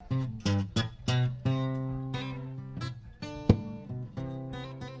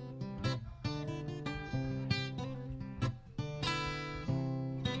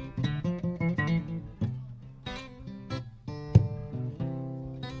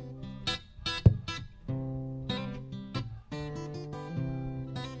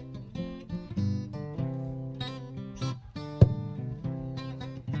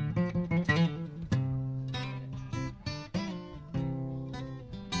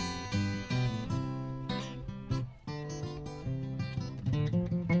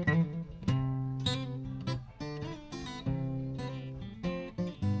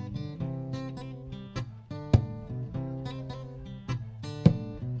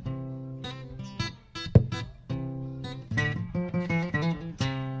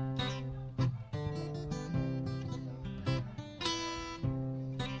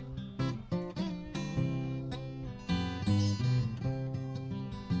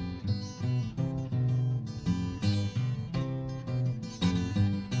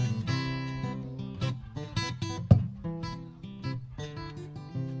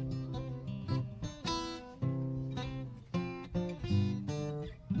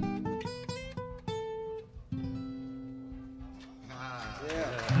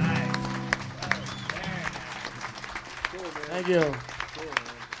Thank you.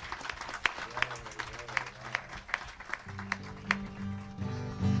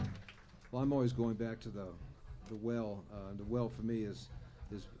 Well, I'm always going back to the well. The well for me is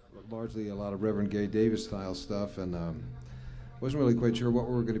largely a lot of Reverend Gay Davis style stuff, and wasn't really quite sure what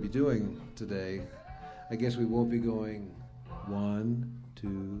we were going to be doing today. I guess we won't be going 1,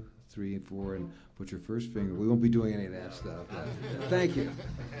 2, 3, and 4, and put your first finger. We won't be doing any of that stuff. Thank you.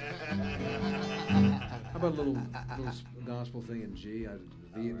 How about a little gospel thing in G?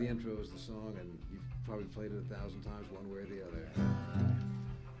 The intro is the song, and you've probably played it 1,000 times, one way or the other.